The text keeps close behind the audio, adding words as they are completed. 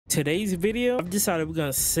Today's video, I've decided we're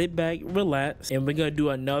gonna sit back, relax, and we're gonna do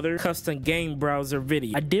another custom game browser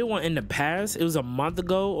video. I did one in the past. It was a month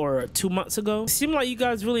ago or 2 months ago. It seemed like you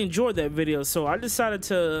guys really enjoyed that video, so I decided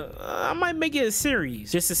to I might make it a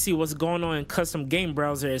series just to see what's going on in custom game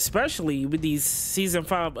browser, especially with these season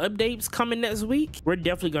 5 updates coming next week. We're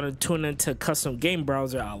definitely gonna tune into custom game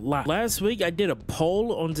browser a lot. Last week I did a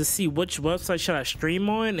poll on to see which website should I stream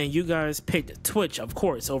on, and you guys picked Twitch, of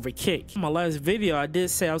course, over Kick. In my last video I did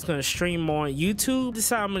say I was gonna stream on YouTube.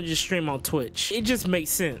 Decided I'm gonna just stream on Twitch. It just makes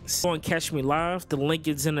sense. Go and catch me live. The link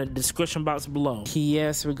is in the description box below.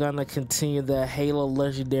 Yes, we're gonna continue the Halo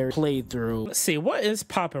Legendary playthrough. Let's see what is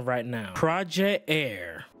popping right now. Project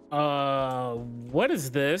Air. What is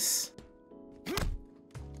this?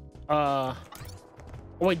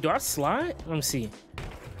 Wait, do I slide? Let me see.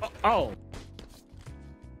 Oh.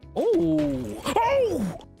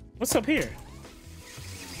 What's up here?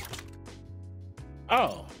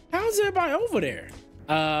 Oh, how's everybody over there?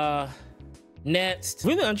 Next.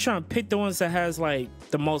 Really, I'm trying to pick the ones that has like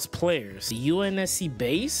the most players. The UNSC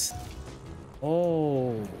base?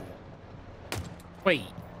 Oh. Wait.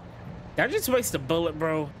 Did I just waste a bullet,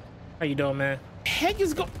 bro? How you doing, man? Heck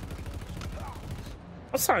is go.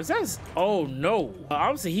 I'm sorry, that's. Oh no.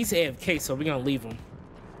 Obviously, he's AFK, so we're gonna leave him.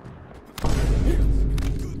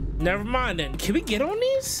 Never mind then. Can we get on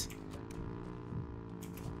these?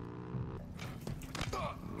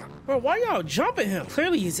 Bro, why y'all jumping him?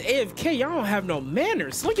 Clearly he's AFK. Y'all don't have no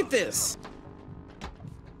manners. Look at this.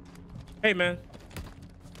 Hey, man.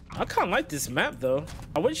 I kind of like this map, though.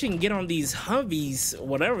 I wish you can get on these Humvees,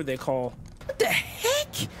 whatever they call. What the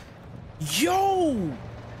heck? Yo!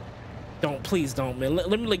 Don't, please don't, man.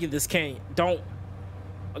 Let me look at this cane. Don't.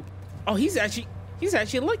 Oh, he's actually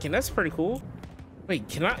looking. That's pretty cool. Wait,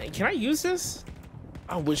 can I use this?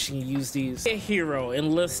 I wish you can use these. A hero,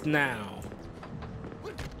 enlist now.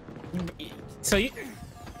 So you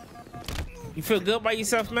feel good by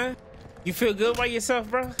yourself, man? You feel good by yourself,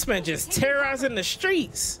 bro? This man just terrorizing the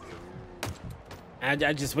streets. I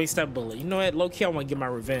just wasted that bullet. You know what? Low key, I want to get my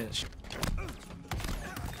revenge.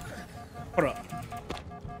 Hold up.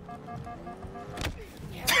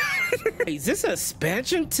 Is this an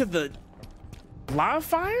expansion to the live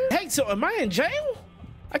fire? Hey, so am I in jail?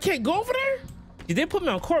 I can't go over there? Did they put me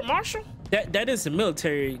on court martial? That is the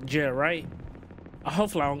military jail, right?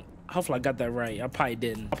 Hopefully I got that right. I probably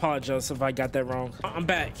didn't. I apologize if I got that wrong. I'm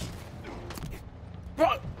back.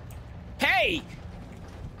 Bro, hey!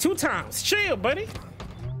 2 times. Chill, buddy.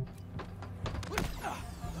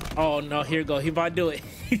 Oh, no. Here you go. He about to do it.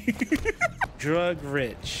 Drug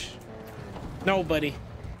rich. No, buddy.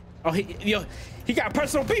 Oh, he got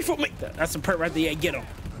personal beef with me. That's a perk right there. Yeah, get him.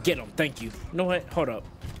 Get him. Thank you. You know what? Hold up.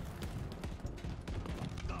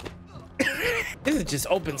 This is just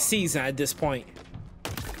open season at this point.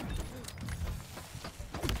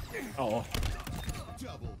 Oh.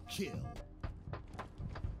 Double kill.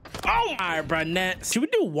 Oh, all right, bro. Next, should we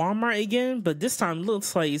do Walmart again? But this time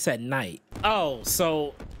looks like it's at night. Oh,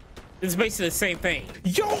 so it's basically the same thing.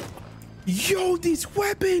 Yo, these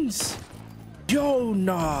weapons. Yo,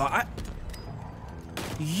 nah.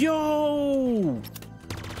 Yo.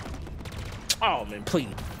 Oh man, please.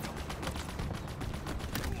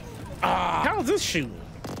 How's this shooting?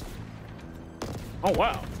 Oh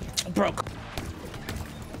wow, bro.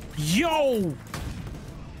 Yo,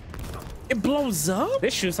 it blows up.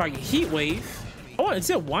 This shoots like a heat wave. Oh, is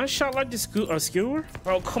it one shot like the skewer?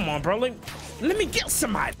 Bro, come on, bro. Let me get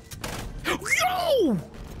somebody. Yo.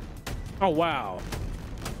 Oh wow.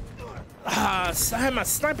 I had my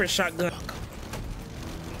sniper shotgun.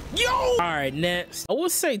 Yo. All right, next. I will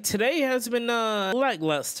say today has been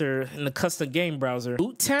lackluster in the custom game browser.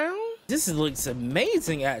 Boot Town. This looks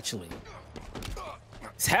amazing, actually.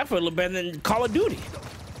 It's halfway a little better than Call of Duty.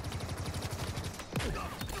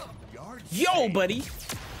 Yo, buddy.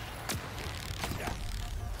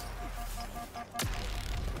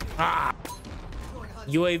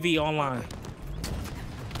 UAV online.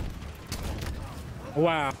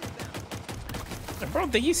 Wow. Bro,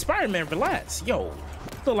 he's Spider-Man. Relax. Yo,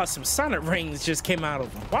 feel like some Sonic rings just came out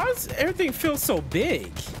of him. Why does everything feel so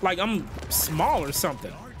big? Like I'm small or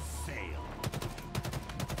something.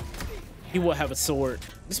 He will have a sword.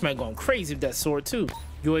 This man going crazy with that sword too.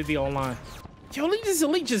 UAV online. Yo, look at this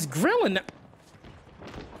elite just grilling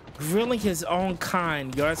his own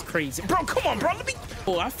kind. Yo, that's crazy. Bro, come on, bro.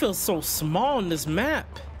 Oh, I feel so small in this map.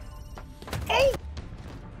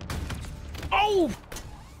 Oh,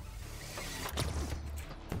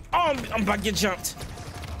 I'm about to get jumped.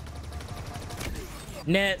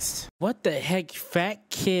 Next. What the heck? Fat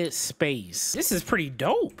Kid Space. This is pretty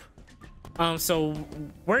dope. So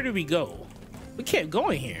where do we go? We can't go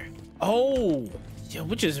in here. Oh, yo,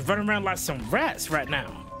 we're just running around like some rats right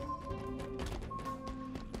now.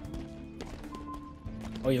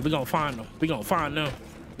 Oh yeah, we're gonna find them. We're gonna find them.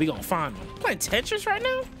 We're gonna find them. Playing Tetris right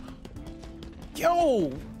now?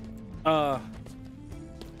 Yo,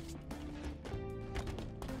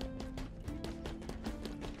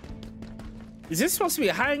 is this supposed to be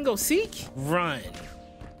a hide and go seek? Run.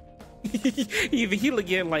 Either heal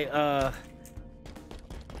again like, bro,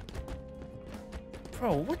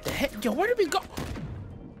 what the heck? Yo, where did we go?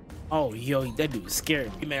 Oh, yo, that dude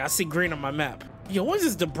scared me. Man, I see green on my map. Yo, what is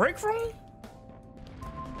this, the break room?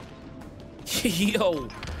 Yo,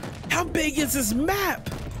 how big is this map?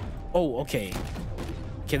 Oh, okay.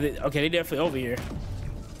 Okay, they definitely over here.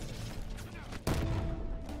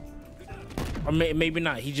 Or maybe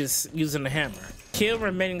not. He just using the hammer. Kill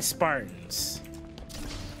remaining Spartans.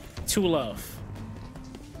 2 left.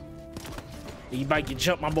 You might get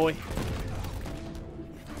jumped, my boy.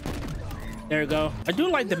 There we go. I do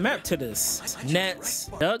like the map to this. Nets,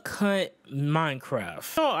 Duck Hunt,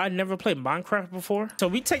 Minecraft. Oh, I never played Minecraft before. So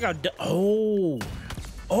we take out. Oh.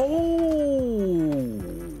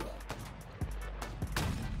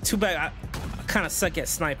 Too bad I kind of suck at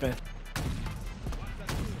sniping.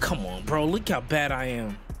 Come on, bro. Look how bad I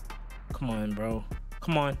am. Come on, bro.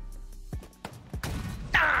 Come on.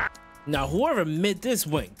 Ah! Now, whoever made this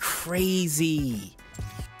went crazy.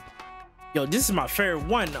 Yo, this is my favorite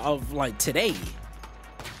one of like today.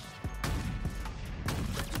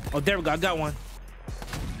 Oh, there we go. I got one.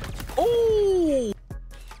 Ooh.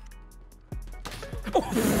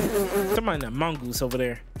 Somebody in that mongoose over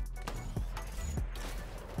there.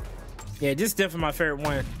 Yeah, this is definitely my favorite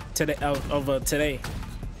one today of today.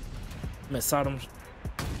 I saw them.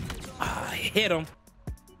 I hit him.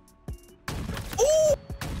 Ooh!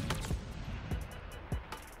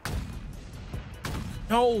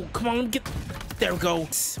 No, come on, get. There we go.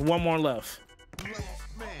 One more left.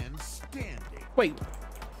 Wait.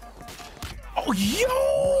 Oh,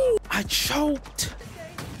 yo! I choked.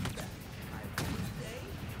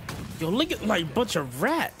 Yo, look at like a bunch of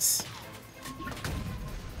rats.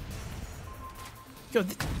 Yo.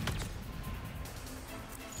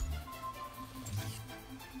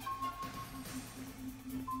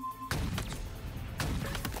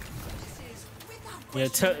 Yeah,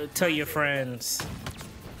 tell your friends.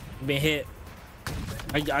 Been hit.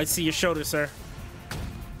 I see your shoulder, sir.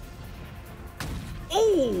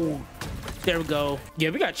 Oh, there we go.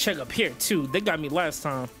 Yeah, we gotta check up here too. They got me last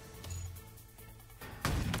time.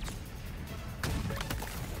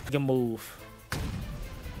 I can move.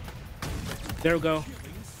 There we go.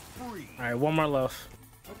 All right, one more left.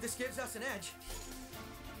 Hope this gives us an edge.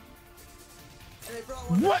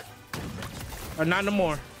 What? Or not no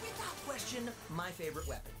more. Without question, my favorite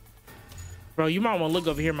weapon. Bro, you might want to look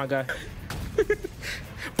over here, my guy.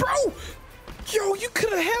 Bro! Yo, you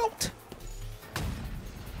could have helped!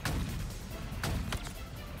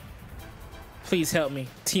 Please help me.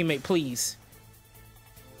 Teammate, please.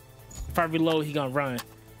 If I reload, he gonna run.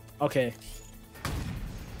 Okay.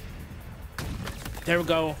 There we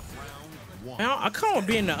go. Now, I kind of want to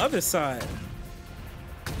be in the other side.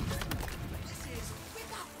 This is,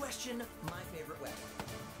 without question, my favorite weapon.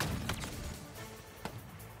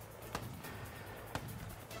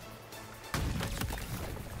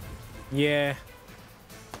 Yeah.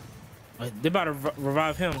 They about to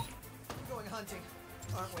revive him. We're going hunting,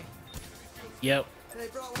 aren't we? Yep. They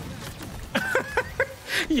brought one back.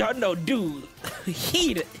 Y'all know, dude.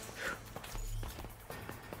 Heated.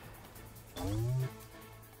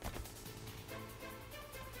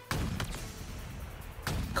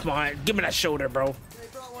 Come on, give me that shoulder, bro. They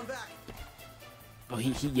brought one back. Oh,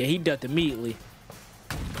 he ducked immediately.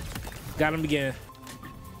 Got him again.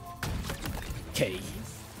 Okay.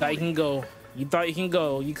 Thought you can go. You thought you can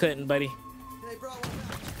go. You couldn't, buddy. They brought one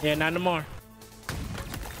back. Yeah, not no more.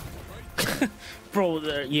 Bro,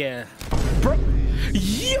 yeah. Bro.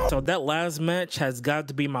 Yo. So that last match has got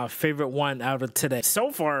to be my favorite one out of today.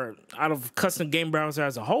 So far, out of custom game browser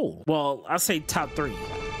as a whole. Well, I'll say top 3.